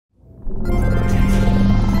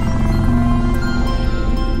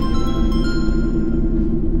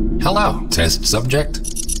Hello, test subject.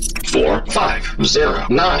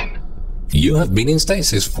 4509. You have been in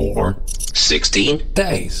stasis for 16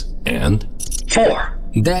 days and 4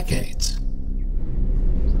 decades.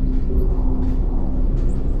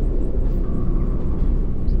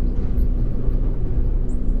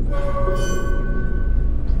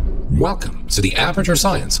 Welcome to the Aperture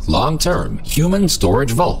Science Long-Term Human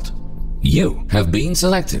Storage Vault. You have been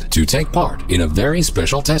selected to take part in a very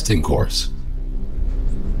special testing course.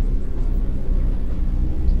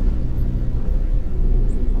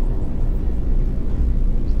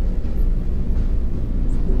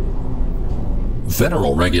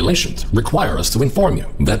 Federal regulations require us to inform you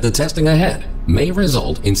that the testing ahead may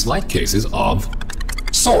result in slight cases of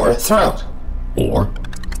sore throat, or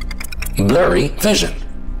blurry vision,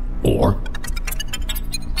 or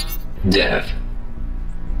death.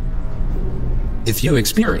 If you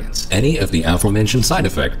experience any of the aforementioned side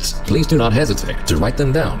effects, please do not hesitate to write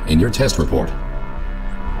them down in your test report.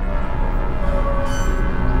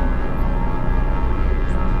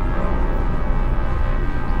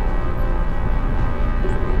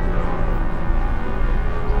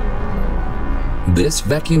 This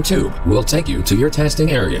vacuum tube will take you to your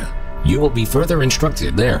testing area. You will be further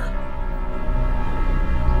instructed there.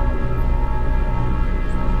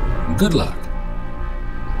 Good luck.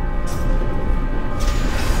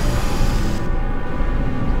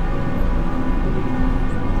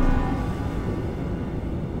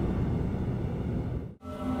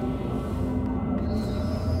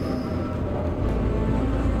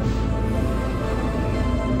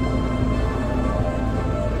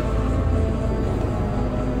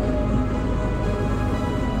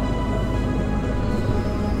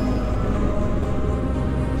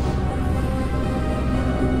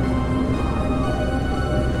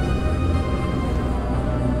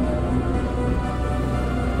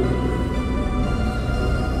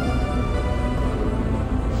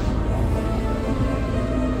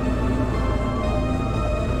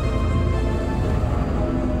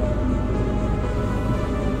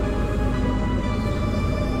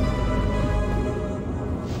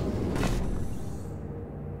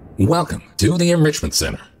 Welcome to the Enrichment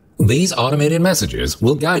Center. These automated messages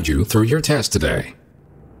will guide you through your test today.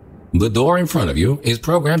 The door in front of you is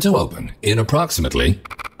programmed to open in approximately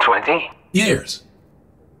 20 years.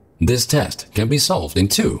 This test can be solved in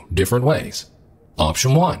two different ways.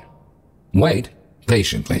 Option 1. Wait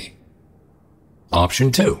patiently.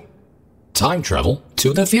 Option 2. Time travel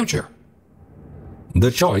to the future.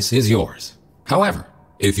 The choice is yours. However,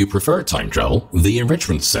 if you prefer time travel, the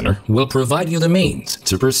Enrichment Center will provide you the means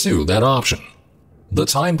to pursue that option. The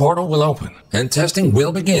time portal will open and testing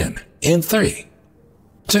will begin in 3,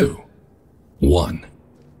 2, 1.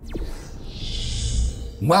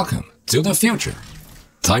 Welcome to the future.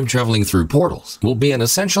 Time traveling through portals will be an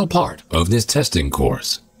essential part of this testing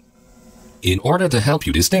course. In order to help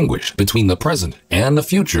you distinguish between the present and the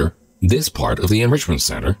future, this part of the Enrichment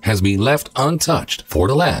Center has been left untouched for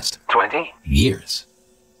the last 20 years.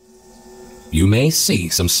 You may see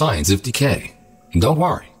some signs of decay. Don't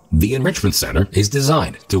worry, the Enrichment Center is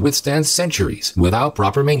designed to withstand centuries without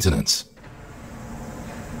proper maintenance.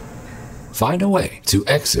 Find a way to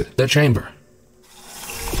exit the chamber.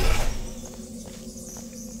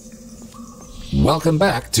 Welcome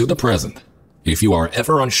back to the present. If you are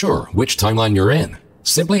ever unsure which timeline you're in,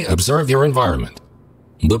 simply observe your environment.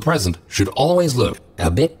 The present should always look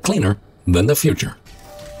a bit cleaner than the future.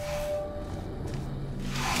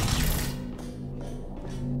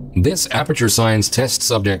 This Aperture Science test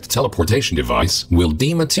subject teleportation device will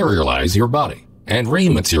dematerialize your body and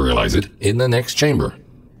rematerialize it in the next chamber.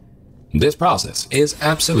 This process is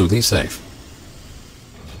absolutely safe.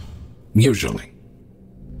 Usually.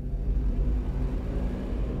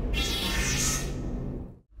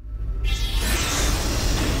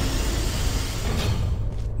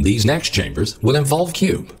 These next chambers will involve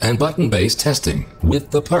cube and button-based testing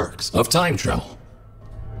with the perks of time travel.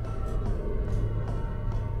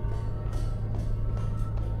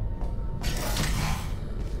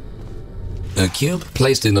 A cube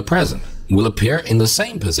placed in the present will appear in the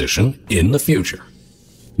same position in the future.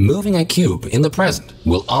 Moving a cube in the present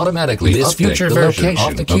will automatically update future the version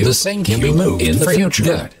of the cube. Of the same cube can be moved in the future.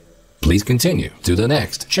 Good. Please continue to the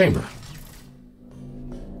next chamber.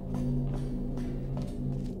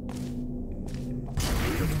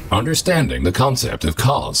 Understanding the concept of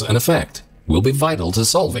cause and effect will be vital to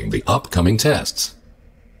solving the upcoming tests.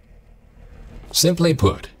 Simply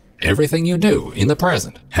put, everything you do in the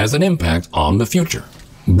present has an impact on the future,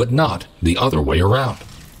 but not the other way around.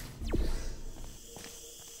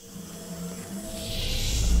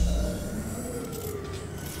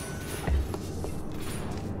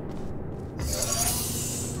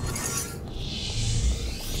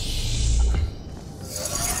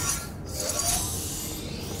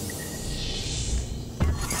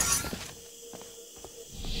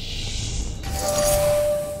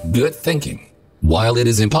 Good thinking. While it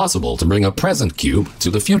is impossible to bring a present cube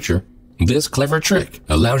to the future, this clever trick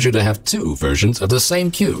allows you to have two versions of the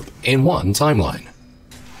same cube in one timeline.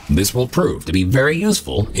 This will prove to be very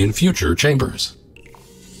useful in future chambers.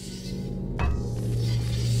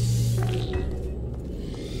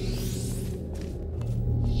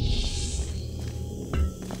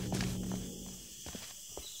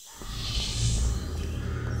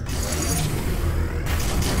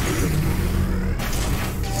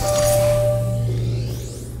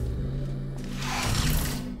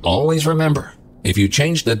 Always remember, if you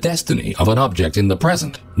change the destiny of an object in the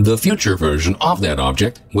present, the future version of that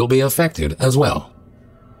object will be affected as well.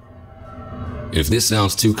 If this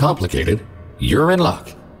sounds too complicated, you're in luck.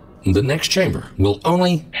 The next chamber will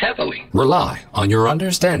only Heavily. rely on your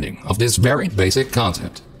understanding of this very basic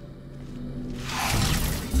concept.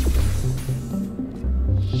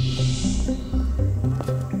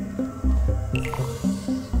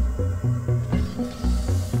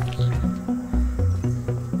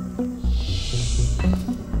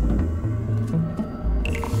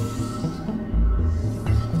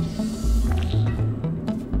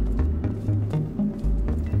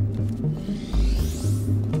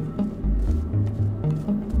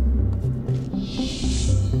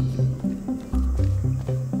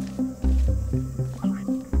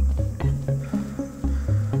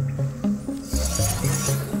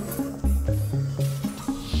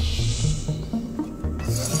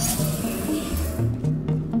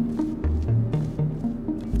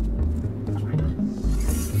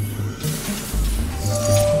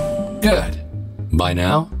 Good. By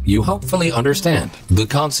now, you hopefully understand the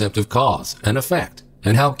concept of cause and effect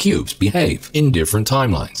and how cubes behave in different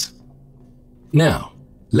timelines. Now,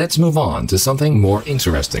 let's move on to something more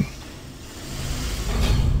interesting.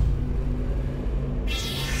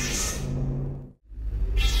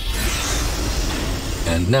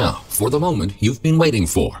 And now, for the moment you've been waiting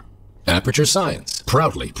for. Aperture Science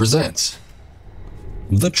proudly presents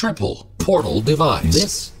the Triple Portal Device.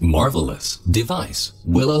 This marvelous device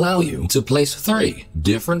will allow you to place 3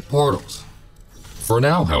 different portals. For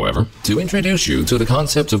now, however, to introduce you to the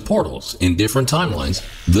concept of portals in different timelines,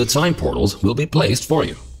 the time portals will be placed for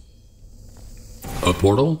you. A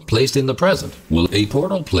portal placed in the present a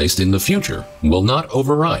portal placed in the future will not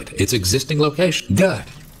override its existing location. Good.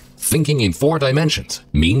 Thinking in 4 dimensions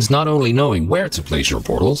means not only knowing where to place your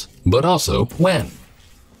portals, but also when.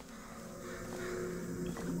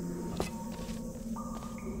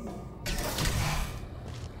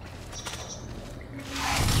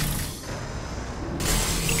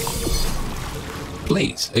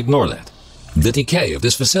 Please ignore that. The decay of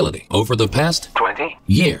this facility over the past 20.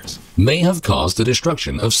 years may have caused the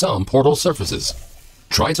destruction of some portal surfaces.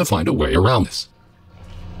 Try to find a way around this.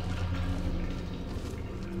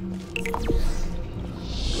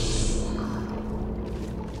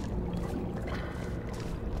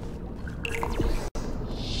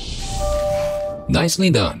 Nicely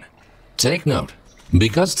done. Take note,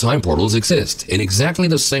 because time portals exist in exactly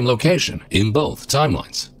the same location in both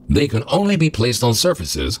timelines, they can only be placed on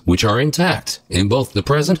surfaces which are intact in both the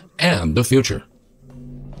present and the future.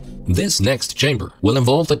 This next chamber will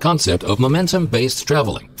involve the concept of momentum-based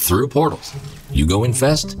traveling through portals. You go in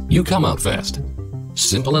fast, you come out fast.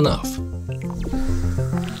 Simple enough.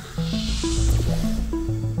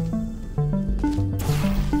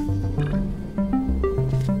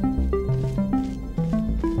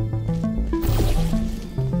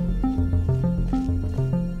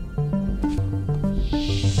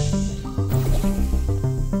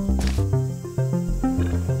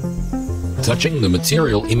 Touching the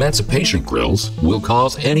material emancipation grills will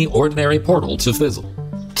cause any ordinary portal to fizzle.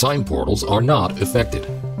 Time portals are not affected.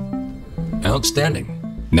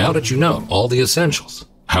 Outstanding. Now that you know all the essentials,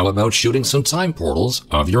 how about shooting some time portals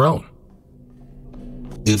of your own?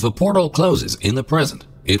 If a portal closes in the present,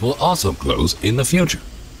 it will also close in the future.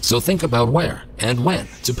 So think about where and when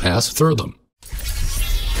to pass through them.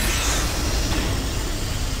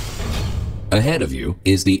 Ahead of you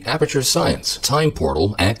is the Aperture Science Time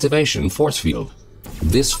Portal Activation Force Field.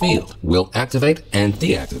 This field will activate and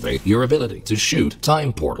deactivate your ability to shoot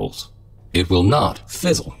time portals. It will not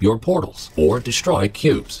fizzle your portals or destroy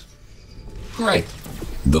cubes. Great!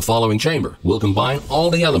 The following chamber will combine all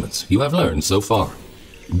the elements you have learned so far.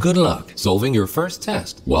 Good luck solving your first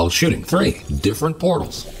test while shooting 3 different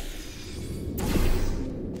portals.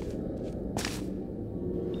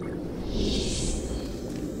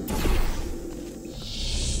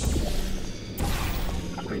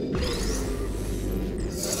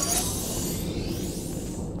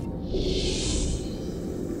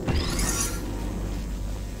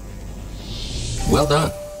 Well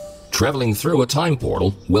done. Traveling through a time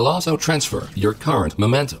portal will also transfer your current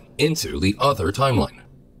momentum into the other timeline.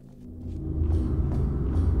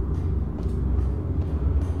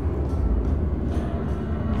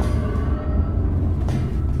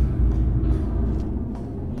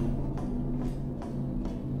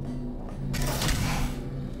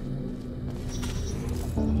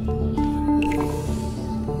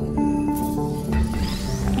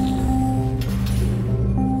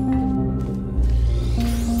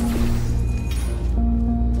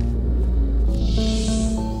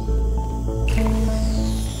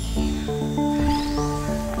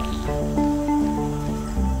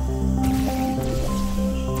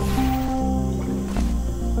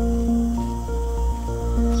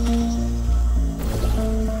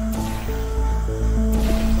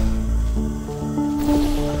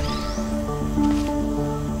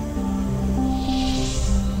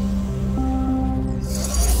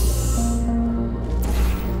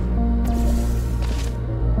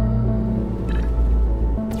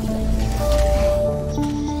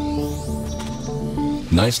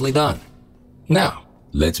 Nicely done. Now,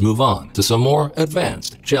 let's move on to some more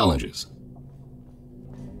advanced challenges.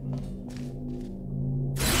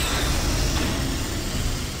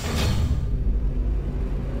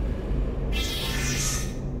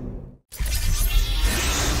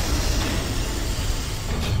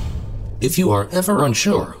 If you are ever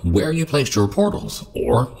unsure where you placed your portals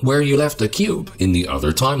or where you left a cube in the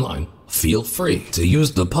other timeline, feel free to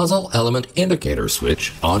use the puzzle element indicator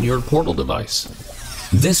switch on your portal device.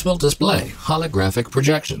 This will display holographic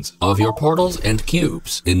projections of your portals and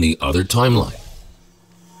cubes in the other timeline.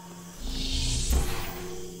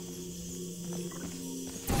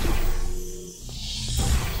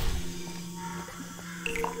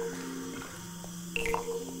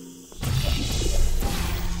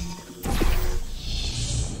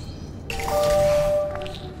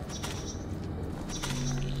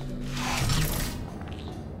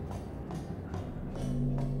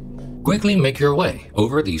 Quickly make your way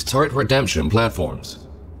over these turret redemption platforms.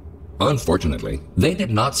 Unfortunately, they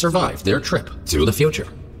did not survive their trip to the future.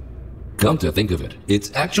 Come to think of it,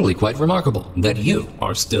 it's actually quite remarkable that you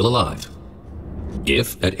are still alive.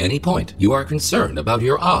 If at any point you are concerned about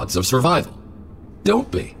your odds of survival,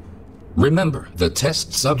 don't be. Remember the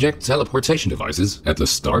test subject teleportation devices at the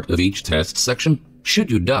start of each test section.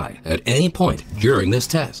 Should you die at any point during this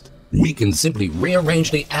test, we can simply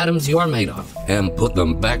rearrange the atoms you are made of and put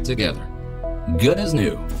them back together. Good as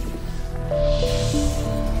new.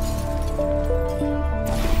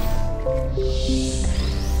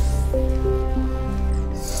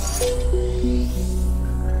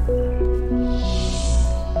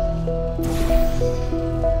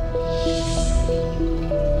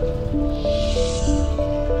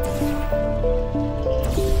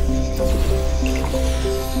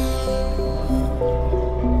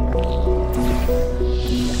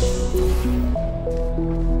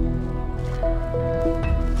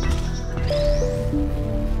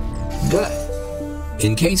 Good.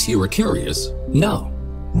 In case you were curious, no,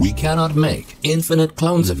 we cannot make infinite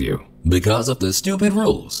clones of you because of the stupid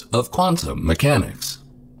rules of quantum mechanics.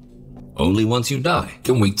 Only once you die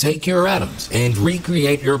can we take your atoms and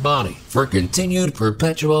recreate your body for continued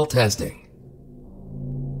perpetual testing.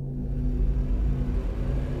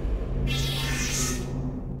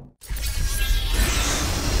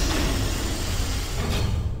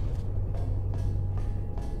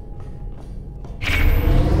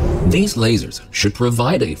 These lasers should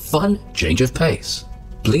provide a fun change of pace.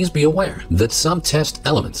 Please be aware that some test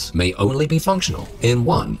elements may only be functional in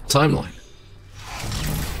one timeline.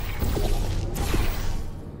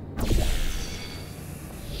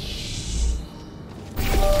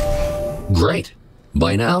 Great!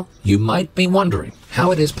 By now, you might be wondering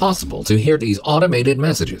how it is possible to hear these automated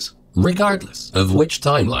messages, regardless of which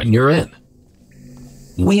timeline you're in.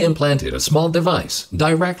 We implanted a small device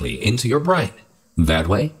directly into your brain. That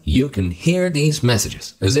way, you can hear these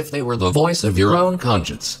messages as if they were the voice of your own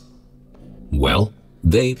conscience. Well,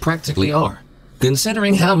 they practically are,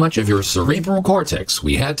 considering how much of your cerebral cortex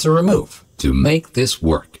we had to remove to make this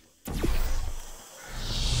work.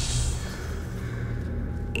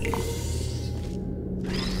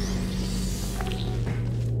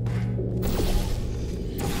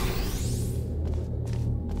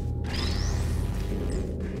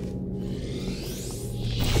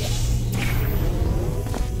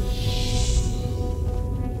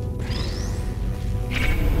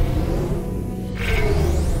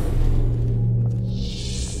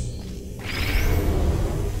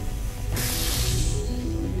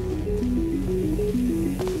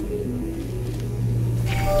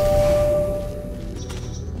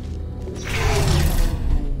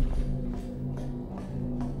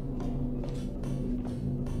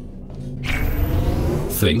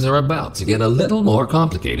 Things are about to get a little more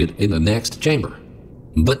complicated in the next chamber.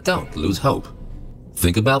 But don't lose hope.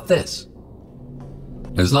 Think about this.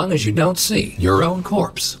 As long as you don't see your own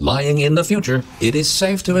corpse lying in the future, it is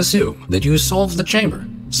safe to assume that you solved the chamber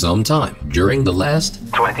sometime during the last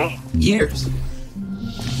 20 years.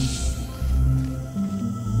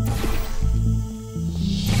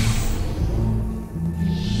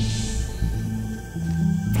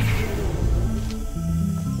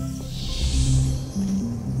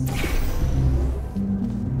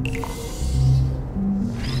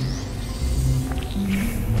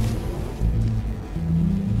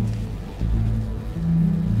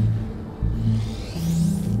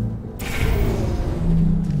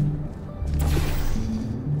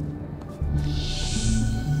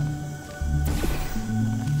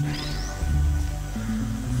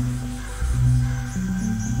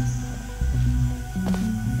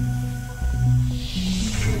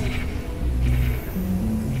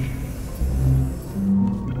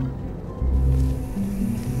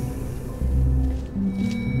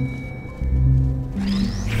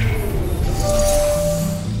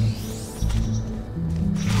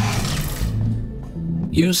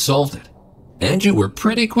 You solved it. And you were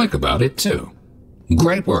pretty quick about it, too.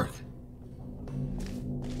 Great work.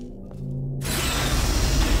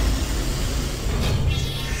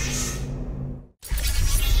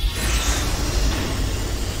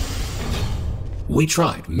 We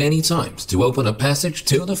tried many times to open a passage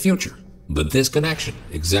to the future, but this connection,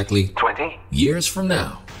 exactly 20 years from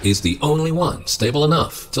now, is the only one stable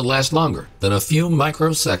enough to last longer than a few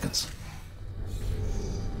microseconds.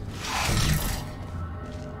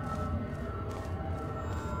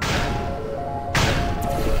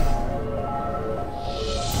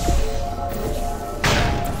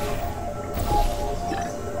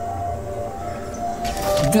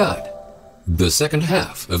 Good. The second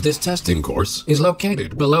half of this testing course is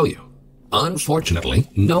located below you. Unfortunately,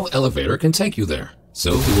 no elevator can take you there,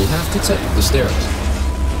 so you will have to take the stairs.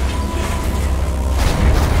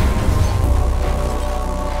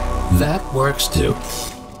 That works too.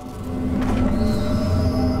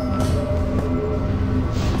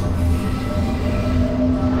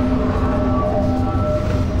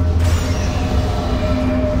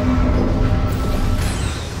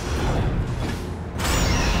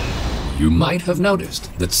 You might have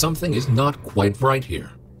noticed that something is not quite right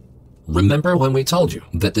here. Remember when we told you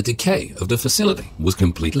that the decay of the facility was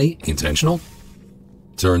completely intentional?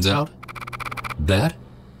 Turns out, that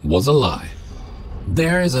was a lie.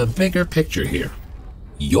 There is a bigger picture here.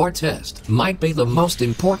 Your test might be the most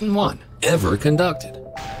important one ever conducted.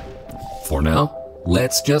 For now,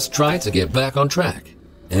 let's just try to get back on track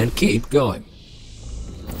and keep going.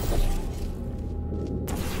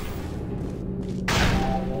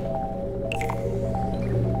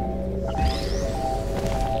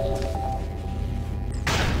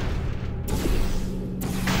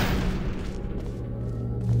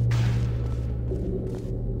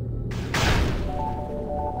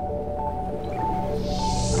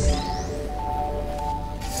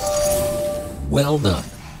 Well done.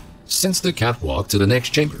 Since the catwalk to the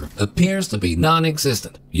next chamber appears to be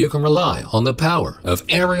non-existent, you can rely on the power of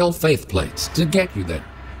aerial faith plates to get you there.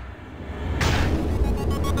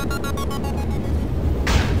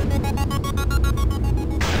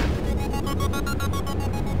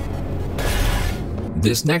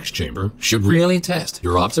 This next chamber should really test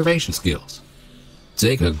your observation skills.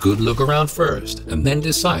 Take a good look around first and then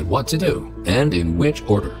decide what to do and in which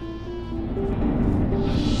order.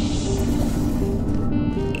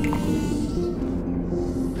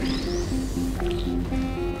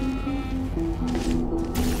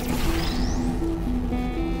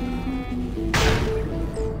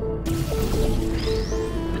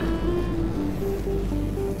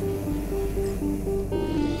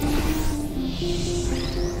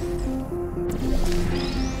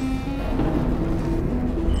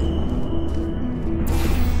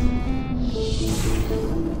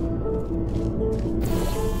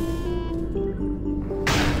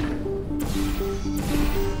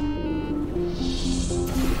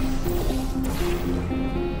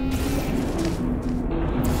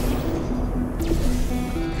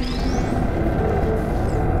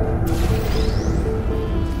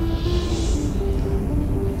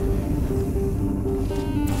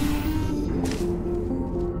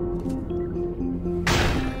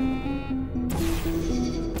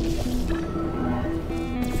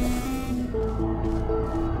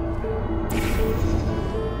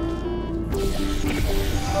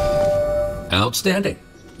 Outstanding!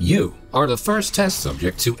 You are the first test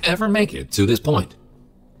subject to ever make it to this point.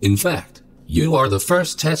 In fact, you are the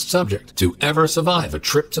first test subject to ever survive a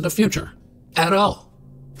trip to the future. At all.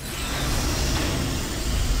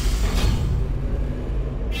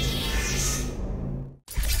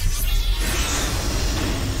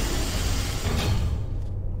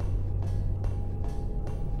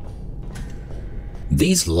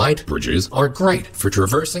 These light bridges are great for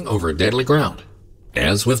traversing over deadly ground.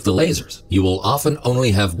 As with the lasers, you will often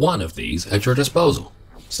only have one of these at your disposal,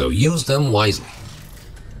 so use them wisely.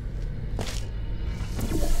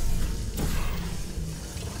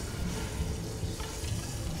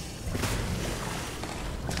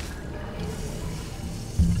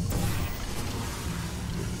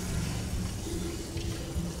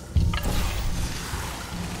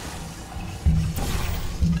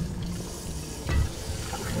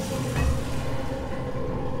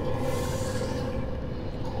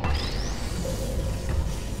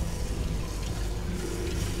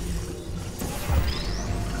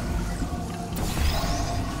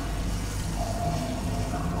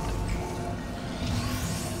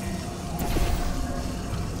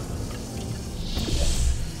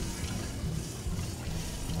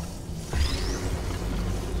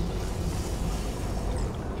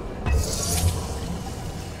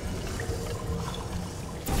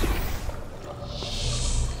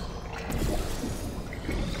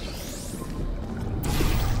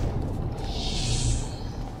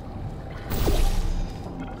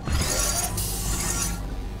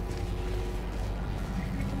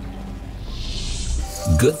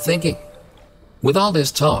 Good thinking. With all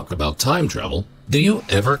this talk about time travel, do you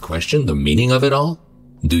ever question the meaning of it all?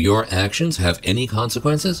 Do your actions have any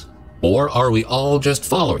consequences? Or are we all just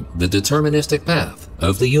following the deterministic path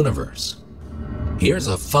of the universe? Here's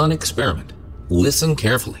a fun experiment. Listen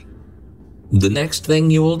carefully. The next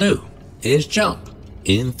thing you will do is jump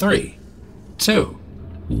in 3, 2,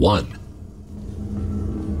 1.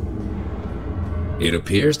 It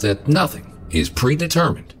appears that nothing is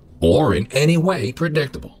predetermined or in any way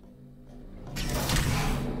predictable.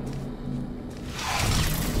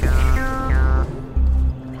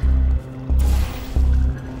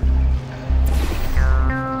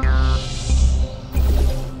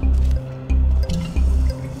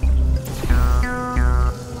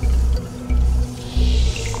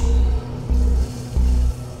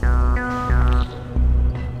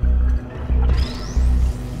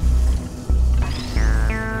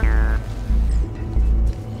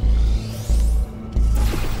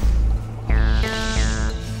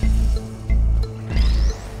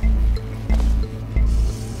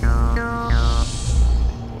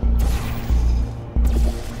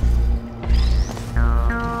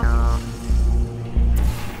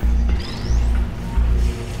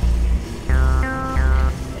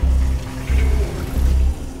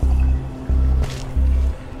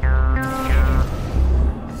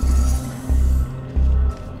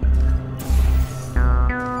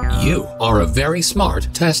 You are a very smart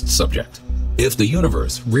test subject. If the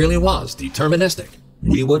universe really was deterministic,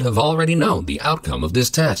 we would have already known the outcome of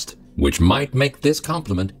this test, which might make this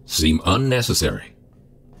compliment seem unnecessary.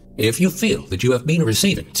 If you feel that you have been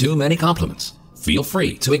receiving too many compliments, feel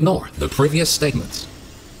free to ignore the previous statements.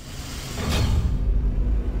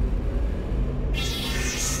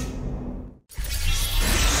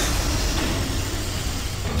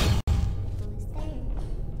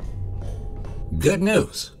 Good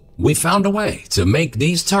news! We found a way to make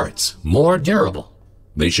these turrets more durable.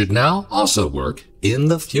 They should now also work in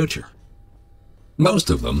the future.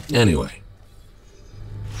 Most of them, anyway.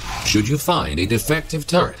 Should you find a defective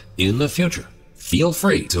turret in the future, feel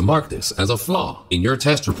free to mark this as a flaw in your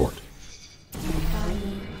test report.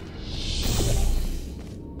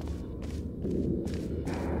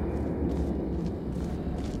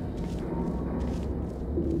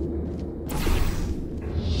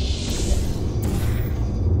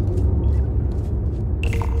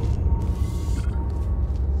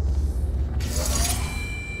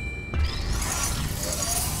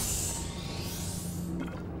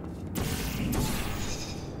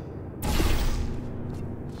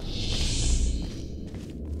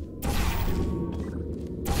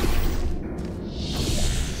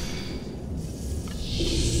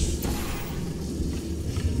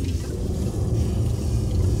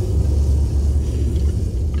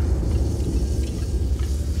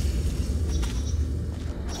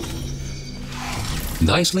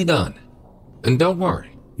 Nicely done. And don't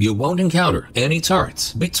worry, you won't encounter any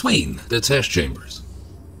turrets between the test chambers.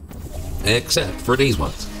 Except for these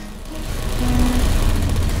ones.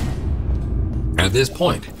 At this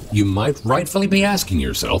point, you might rightfully be asking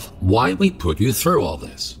yourself why we put you through all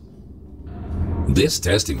this. This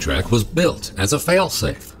testing track was built as a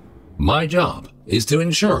failsafe. My job is to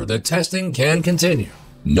ensure that testing can continue,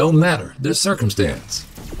 no matter the circumstance.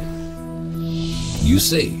 You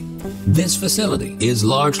see, this facility is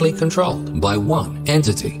largely controlled by one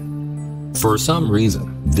entity. For some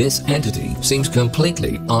reason, this entity seems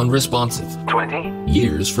completely unresponsive. 20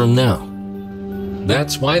 years from now.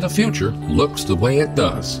 That's why the future looks the way it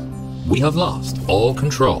does. We have lost all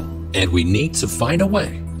control, and we need to find a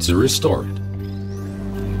way to restore it.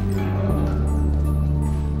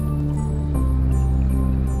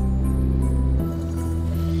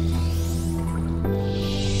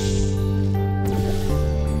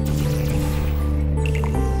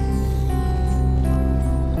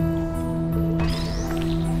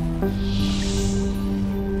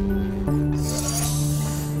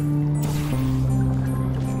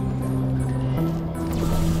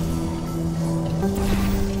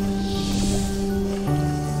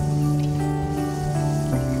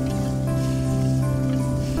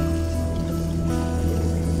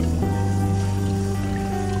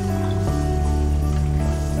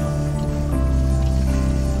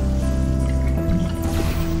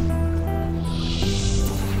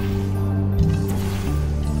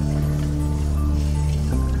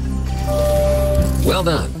 Well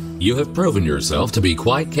done. You have proven yourself to be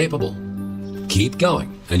quite capable. Keep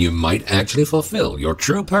going, and you might actually fulfill your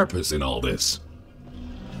true purpose in all this.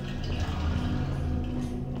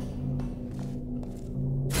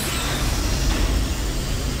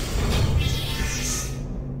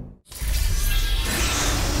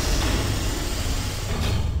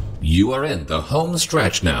 You are in the home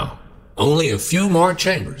stretch now. Only a few more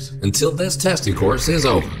chambers until this testing course is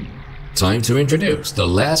over. Time to introduce the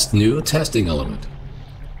last new testing element.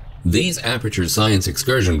 These Aperture Science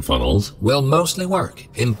excursion funnels will mostly work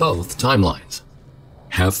in both timelines.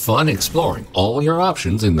 Have fun exploring all your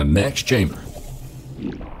options in the next chamber.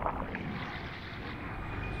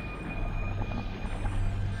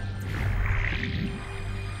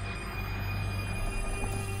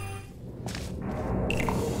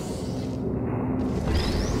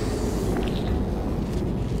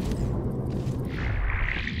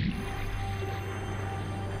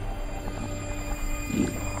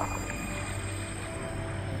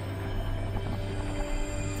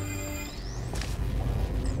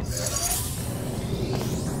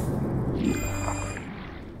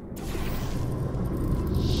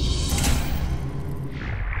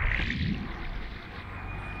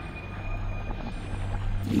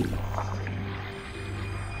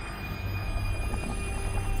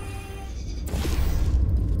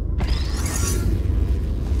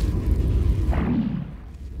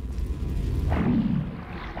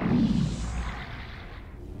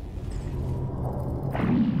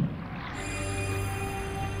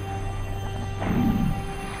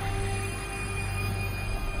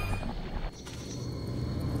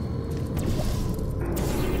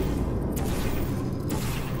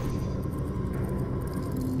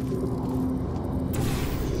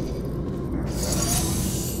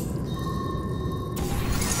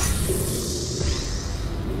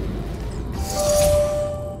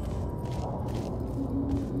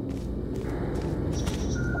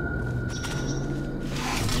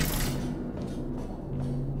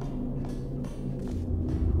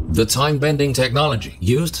 The time-bending technology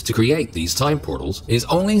used to create these time portals is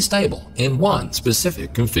only stable in one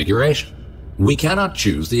specific configuration. We cannot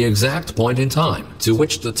choose the exact point in time to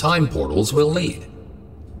which the time portals will lead.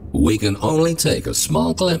 We can only take a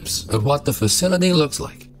small glimpse of what the facility looks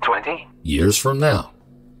like 20 years from now.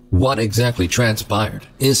 What exactly transpired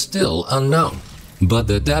is still unknown, but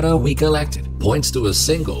the data we collected points to a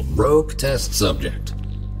single rogue test subject.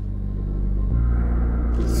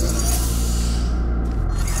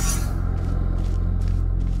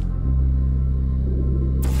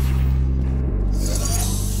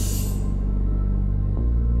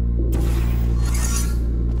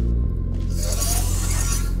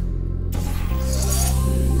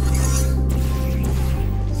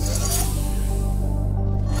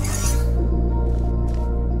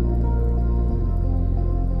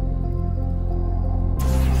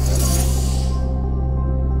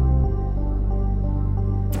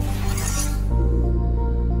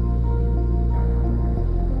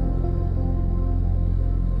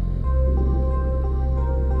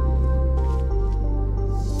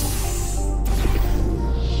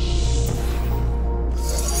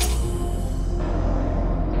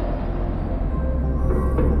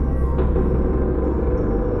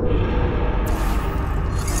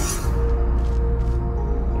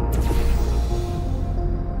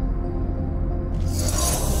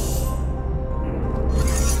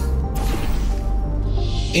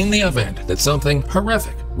 In the event that something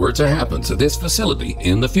horrific were to happen to this facility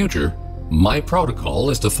in the future, my protocol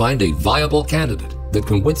is to find a viable candidate that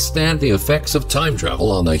can withstand the effects of time travel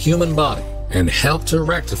on the human body and help to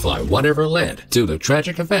rectify whatever led to the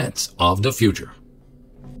tragic events of the future.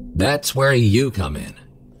 That's where you come in.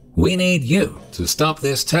 We need you to stop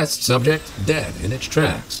this test subject dead in its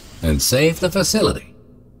tracks and save the facility.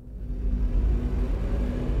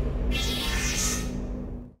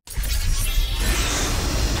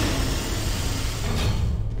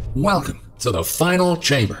 Welcome to the final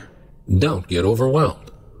chamber. Don't get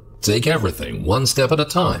overwhelmed. Take everything one step at a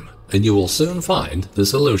time, and you will soon find the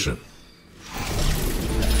solution.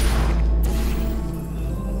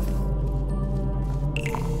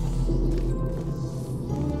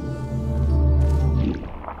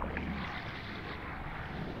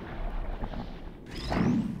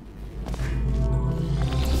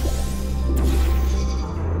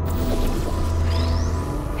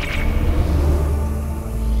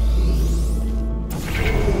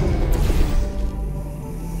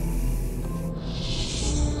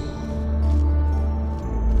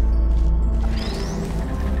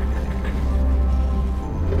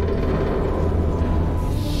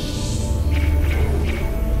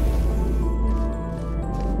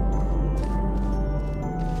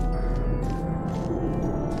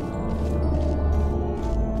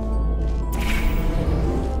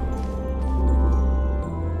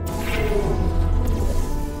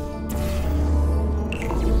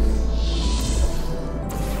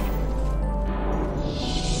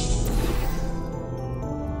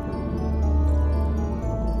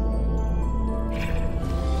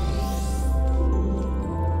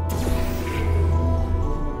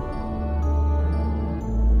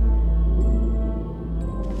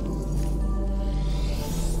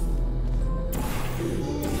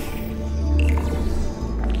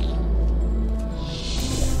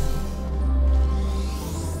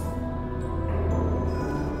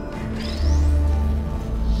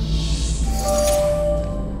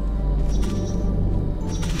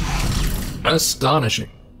 Astonishing.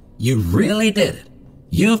 You really did it.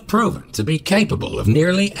 You've proven to be capable of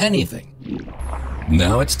nearly anything.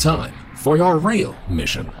 Now it's time for your real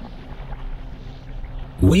mission.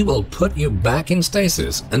 We will put you back in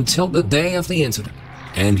stasis until the day of the incident,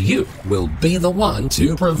 and you will be the one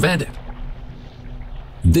to prevent it.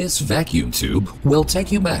 This vacuum tube will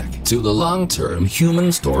take you back to the long-term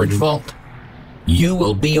human storage vault. You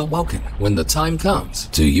will be awoken when the time comes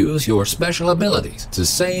to use your special abilities to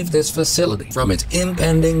save this facility from its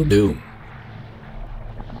impending doom.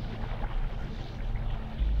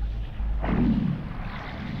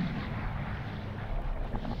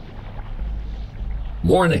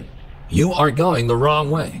 Warning, you are going the wrong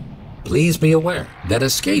way. Please be aware that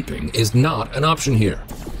escaping is not an option here.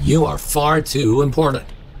 You are far too important.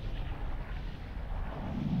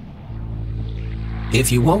 If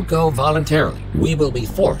you won't go voluntarily, we will be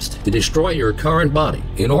forced to destroy your current body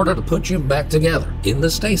in order to put you back together in the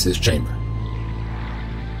stasis chamber.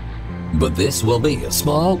 But this will be a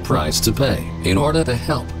small price to pay in order to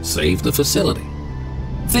help save the facility.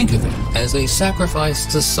 Think of it as a sacrifice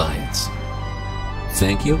to science.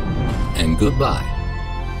 Thank you and goodbye.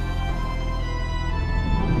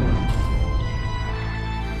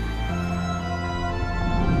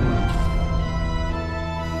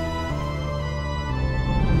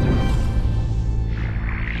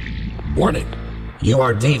 Warning, you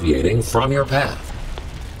are deviating from your path.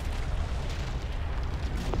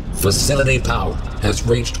 Facility power has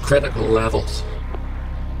reached critical levels.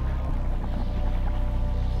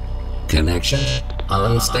 Connection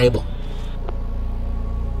unstable.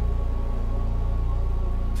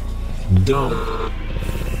 Don't